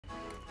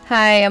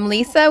Hi, I'm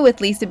Lisa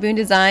with Lisa Boone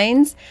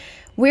Designs.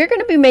 We're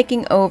going to be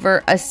making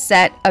over a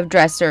set of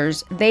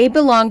dressers. They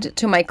belonged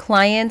to my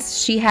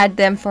clients. She had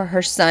them for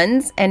her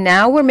sons, and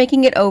now we're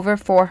making it over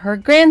for her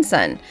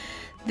grandson.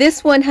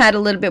 This one had a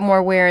little bit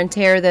more wear and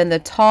tear than the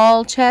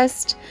tall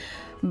chest,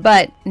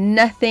 but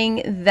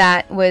nothing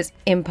that was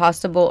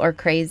impossible or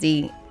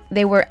crazy.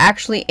 They were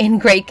actually in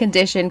great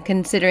condition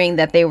considering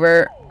that they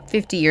were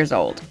 50 years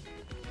old.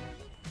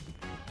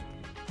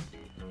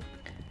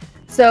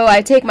 So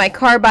I take my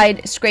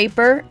carbide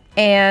scraper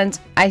and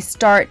I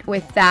start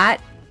with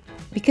that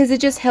because it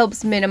just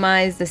helps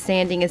minimize the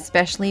sanding,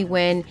 especially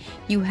when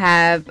you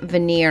have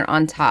veneer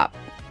on top.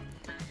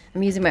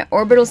 I'm using my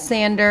orbital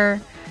sander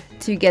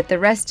to get the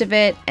rest of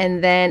it,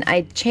 and then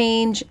I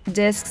change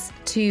discs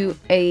to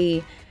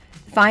a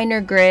finer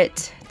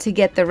grit to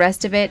get the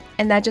rest of it,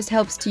 and that just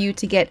helps you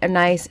to get a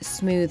nice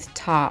smooth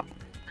top.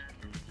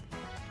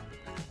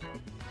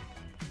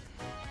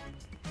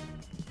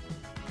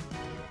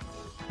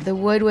 The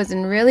wood was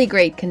in really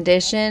great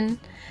condition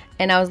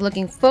and I was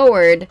looking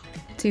forward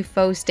to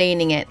faux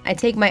staining it. I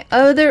take my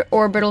other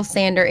orbital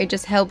sander, it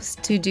just helps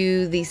to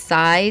do the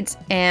sides,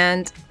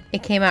 and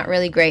it came out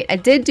really great. I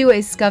did do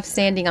a scuff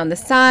sanding on the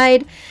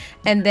side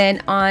and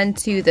then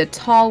onto the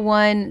tall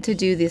one to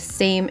do the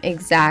same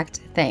exact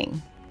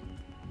thing.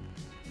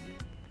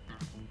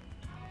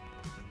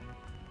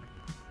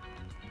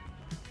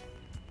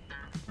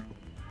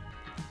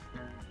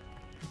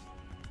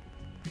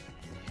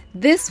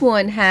 This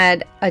one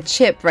had a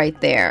chip right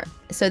there.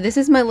 So this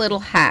is my little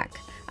hack.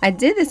 I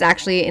did this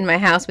actually in my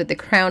house with the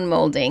crown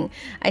molding.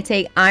 I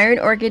take Iron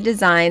Orchid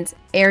Designs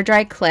air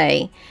dry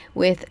clay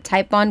with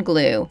Titebond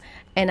glue,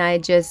 and I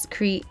just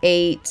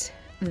create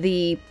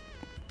a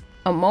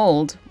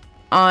mold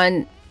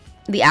on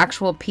the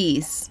actual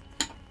piece.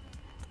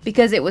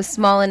 Because it was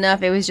small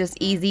enough, it was just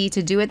easy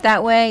to do it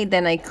that way.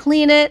 Then I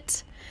clean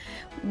it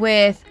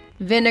with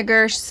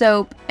vinegar,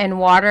 soap, and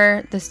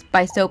water.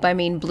 By soap I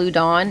mean Blue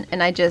Dawn,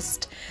 and I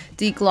just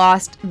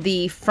deglossed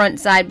the front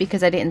side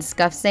because I didn't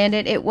scuff sand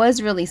it. It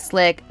was really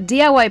slick.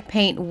 DIY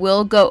paint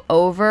will go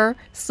over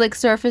slick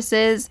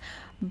surfaces,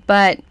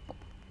 but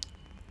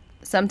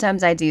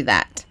sometimes I do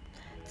that.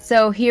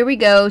 So here we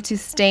go to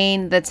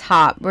stain the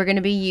top. We're going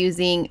to be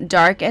using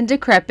Dark and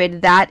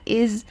Decrepit. That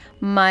is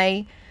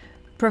my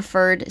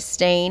preferred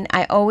stain.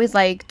 I always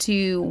like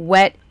to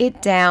wet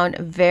it down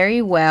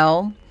very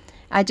well.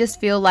 I just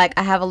feel like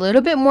I have a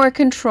little bit more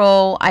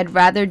control. I'd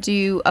rather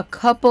do a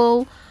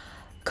couple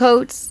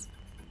coats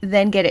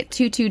than get it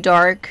too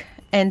dark.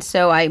 And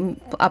so I'm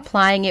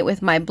applying it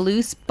with my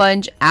blue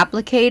sponge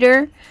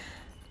applicator,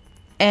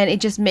 and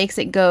it just makes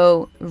it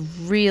go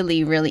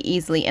really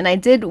easily. And I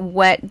did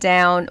wet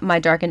down my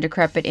Dark and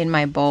Decrepit in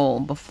my bowl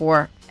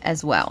before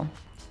as well.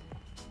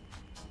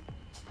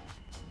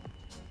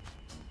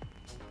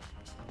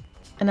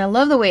 And I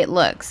love the way it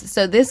looks.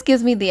 So this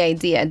gives me the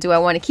idea. Do I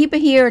want to keep it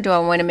here or do I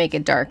want to make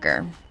it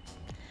darker?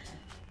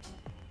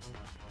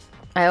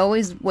 I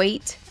always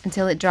wait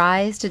until it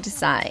dries to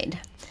decide.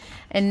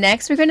 And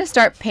next we're going to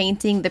start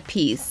painting the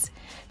piece.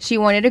 She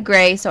wanted a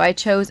gray, so I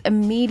chose a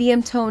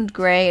medium toned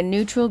gray, a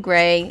neutral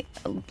gray,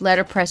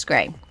 Letterpress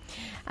Grey.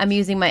 I'm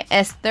using my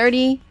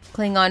S30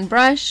 Klingon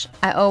brush.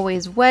 I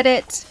always wet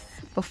it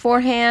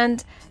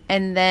beforehand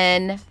and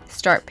then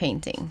start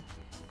painting.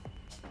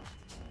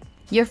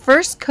 Your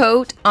first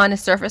coat on a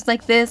surface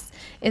like this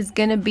is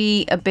going to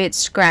be a bit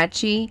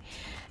scratchy,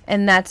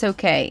 and that's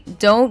okay.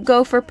 Don't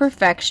go for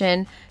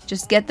perfection.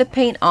 Just get the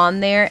paint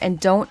on there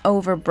and don't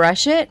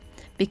overbrush it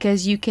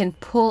because you can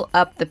pull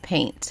up the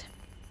paint.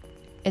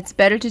 It's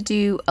better to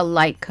do a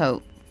light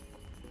coat.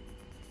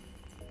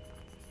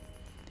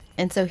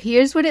 And so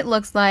here's what it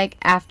looks like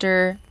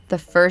after the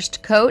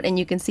first coat, and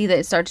you can see that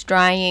it starts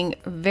drying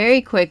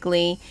very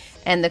quickly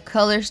and the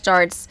color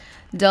starts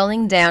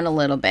dulling down a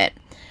little bit.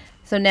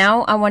 So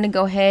now I want to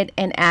go ahead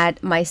and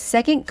add my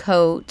second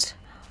coat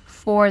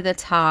for the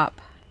top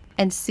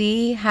and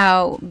see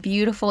how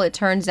beautiful it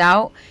turns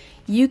out.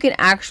 You can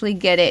actually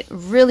get it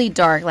really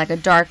dark, like a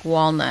dark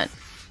walnut.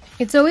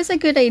 It's always a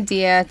good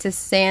idea to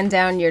sand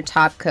down your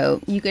top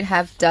coat. You could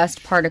have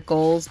dust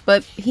particles,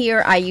 but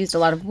here I used a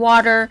lot of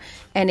water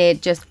and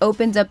it just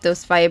opens up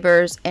those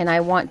fibers, and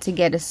I want to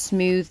get a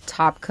smooth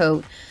top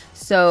coat.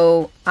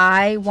 So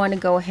I want to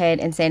go ahead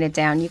and sand it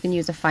down. You can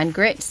use a fine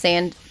grit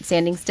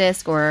sanding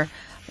disc or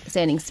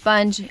sanding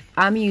sponge.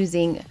 I'm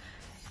using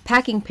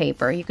packing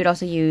paper. You could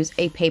also use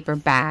a paper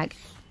bag.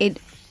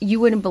 You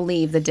wouldn't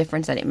believe the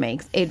difference that it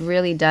makes. It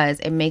really does.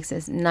 It makes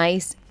it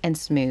nice and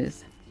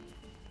smooth.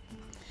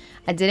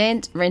 I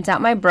didn't rinse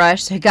out my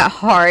brush, so it got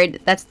hard.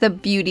 That's the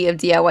beauty of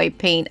DIY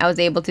paint. I was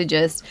able to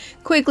just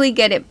quickly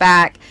get it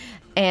back,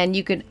 and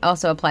you could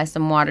also apply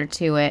some water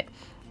to it.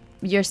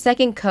 Your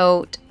second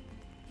coat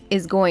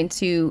is going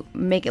to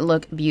make it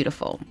look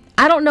beautiful.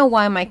 I don't know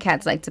why my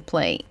cats like to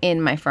play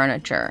in my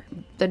furniture.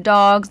 The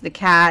dogs, the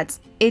cats,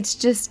 it's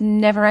just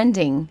never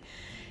ending.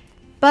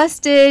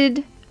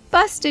 Busted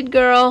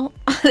girl.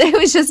 It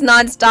was just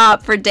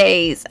nonstop for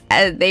days.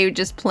 They were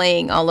just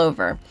playing all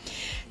over.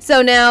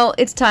 So now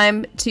it's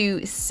time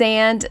to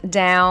sand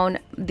down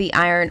the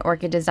Iron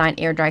Orchid Design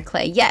Air Dry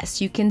Clay. Yes,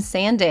 you can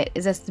sand it.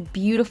 That's the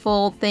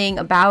beautiful thing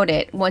about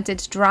it once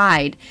it's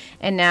dried.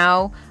 And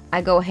now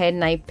I go ahead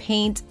and I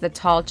paint the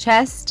tall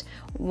chest,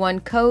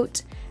 one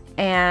coat,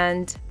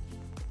 and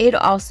it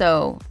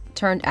also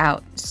turned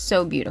out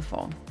so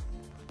beautiful.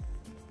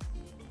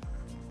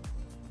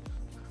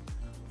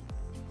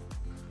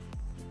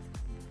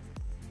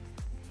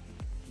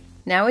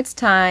 Now it's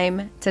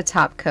time to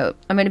top coat.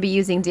 I'm going to be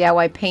using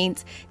DIY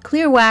Paint's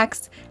Clear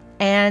Wax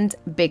and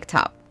Big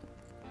Top.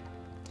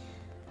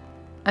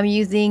 I'm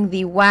using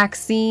the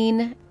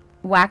Waxine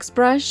wax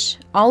brush.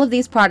 All of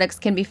these products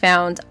can be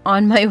found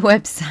on my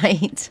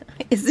website.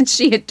 Isn't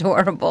she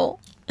adorable?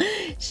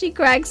 She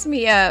cracks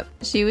me up.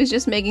 She was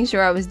just making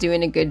sure I was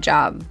doing a good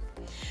job.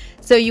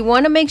 So you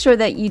want to make sure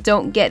that you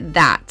don't get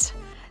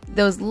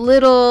those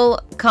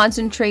little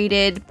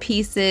concentrated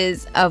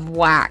pieces of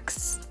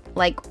wax,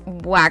 like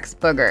wax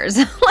boogers.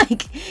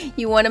 Like,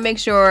 you want to make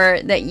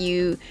sure that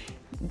you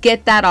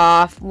get that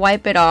off,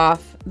 wipe it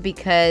off,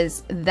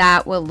 because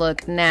that will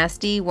look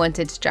nasty once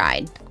it's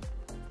dried.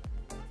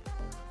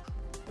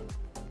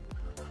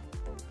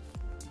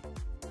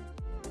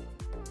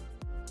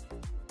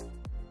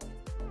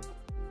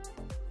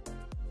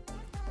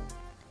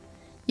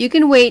 You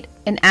can wait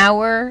an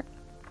hour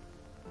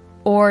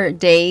or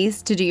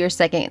days to do your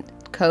second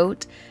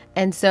coat.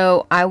 And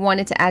so I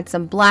wanted to add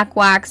some black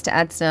wax to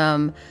add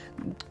some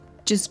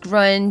just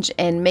grunge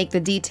and make the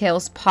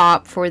details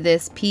pop for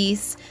this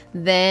piece.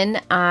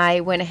 Then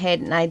I went ahead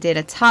and I did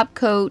a top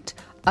coat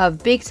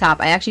of Big Top.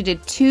 I actually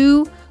did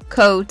 2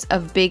 coats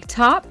of Big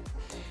Top,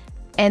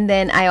 and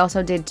then I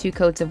also did 2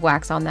 coats of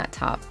wax on that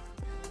top.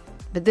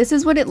 But this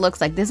is what it looks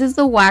like. This is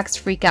the wax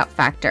freak out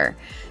factor.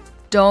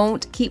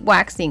 Don't keep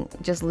waxing,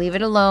 just leave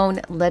it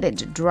alone, let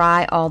it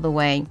dry all the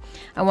way.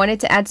 I wanted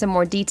to add some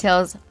more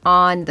details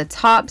on the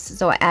tops,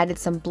 so I added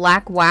some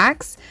black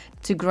wax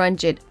to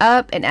grunge it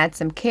up and add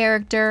some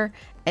character,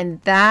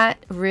 and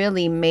that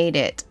really made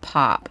it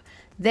pop.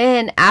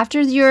 Then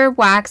after your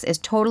wax is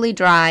totally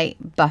dry,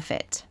 buff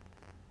it.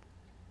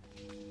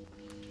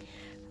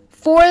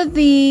 For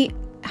the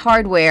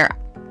hardware,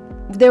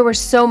 there was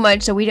so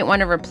much, so we didn't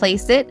want to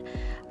replace it.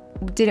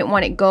 Didn't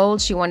want it gold,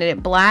 she wanted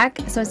it black.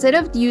 So instead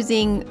of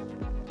using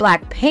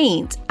black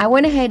paint, I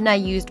went ahead and I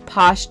used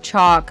Posh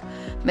Chalk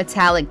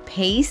metallic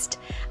paste.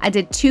 I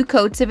did 2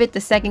 coats of it.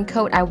 The second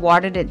coat I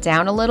watered it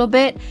down a little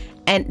bit,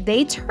 and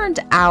they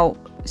turned out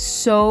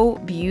so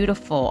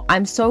beautiful.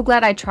 I'm so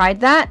glad I tried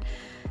that.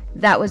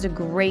 That was a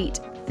great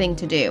thing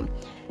to do.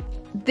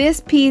 This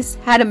piece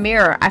had a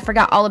mirror. I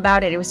forgot all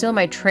about it. It was still in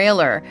my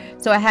trailer,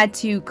 so I had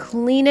to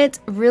clean it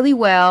really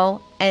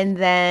well and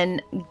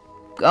then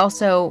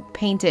also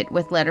paint it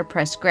with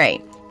Letterpress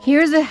Grey.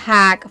 Here's a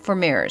hack for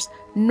mirrors.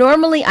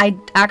 Normally I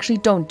actually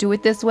don't do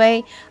it this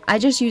way. I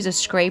just use a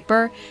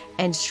scraper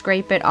and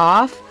scrape it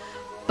off,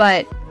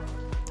 but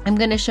I'm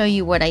going to show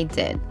you what I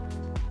did.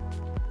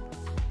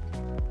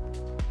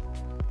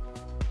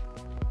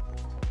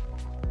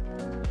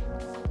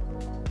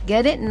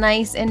 Get it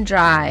nice and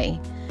dry,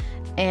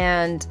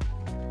 and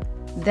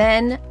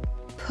then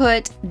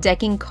put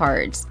decking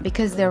cards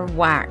because they're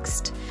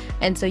waxed,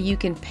 and so you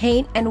can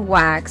paint and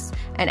wax,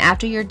 and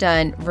after you're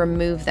done,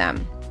 remove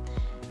them.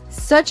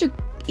 Such a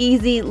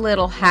easy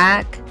little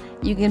hack.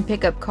 You can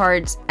pick up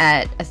cards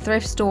at a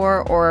thrift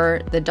store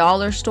or the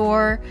dollar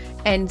store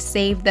and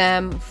save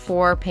them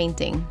for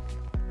painting.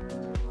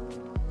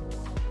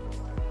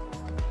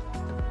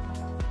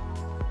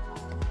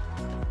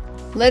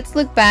 Let's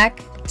look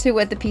back to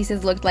what the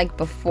pieces looked like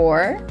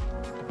before.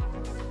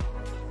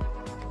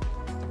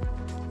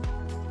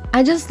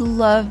 I just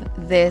love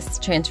this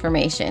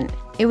transformation.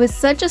 It was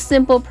such a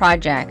simple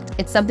project.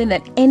 It's something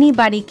that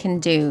anybody can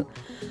do,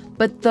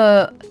 but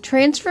the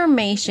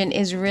transformation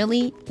is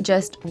really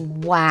just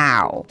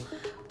wow.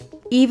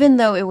 Even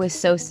though it was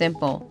so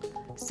simple.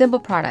 Simple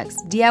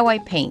products,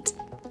 DIY paint,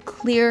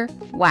 clear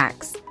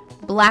wax,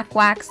 black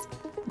wax,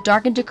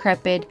 dark and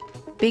decrepit,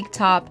 Big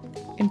Top,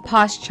 and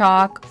Posh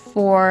Chalk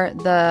for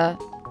the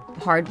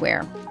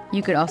hardware.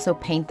 You could also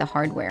paint the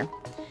hardware.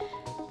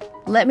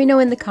 Let me know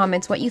in the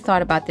comments what you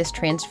thought about this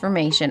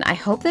transformation. I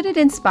hope that it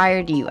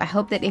inspired you. I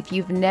hope that if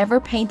you've never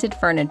painted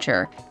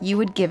furniture, you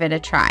would give it a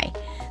try.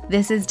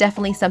 This is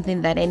definitely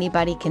something that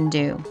anybody can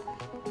do.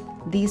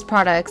 These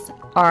products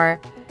are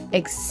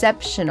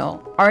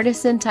exceptional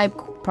artisan type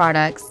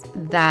products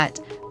that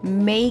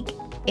make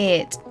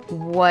it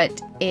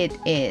what it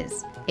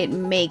is. It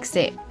makes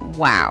it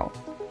wow.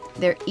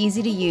 They're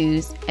easy to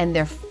use and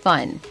they're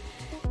fun.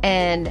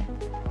 And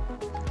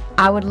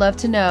I would love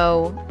to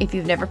know, if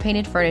you've never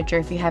painted furniture,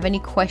 if you have any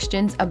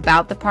questions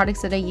about the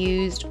products that I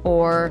used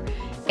or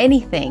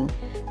anything,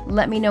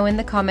 let me know in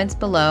the comments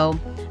below.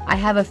 I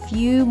have a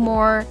few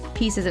more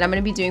pieces that I'm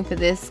going to be doing for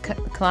this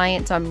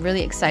client, so I'm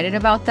really excited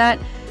about that.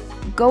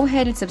 Go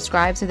ahead and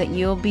subscribe so that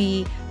you'll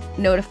be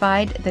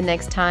notified the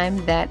next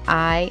time that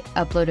I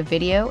upload a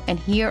video. And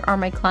here are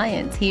my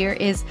clients. Here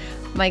is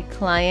my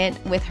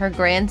client with her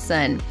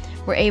grandson.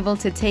 We're able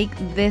to take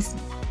this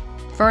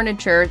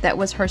furniture that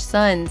was her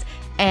son's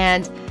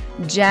and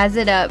jazz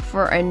it up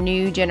for a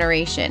new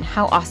generation.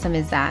 How awesome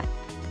is that?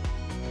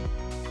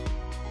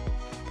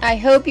 I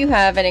hope you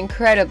have an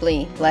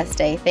incredibly blessed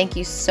day. Thank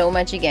you so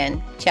much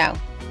again. Ciao.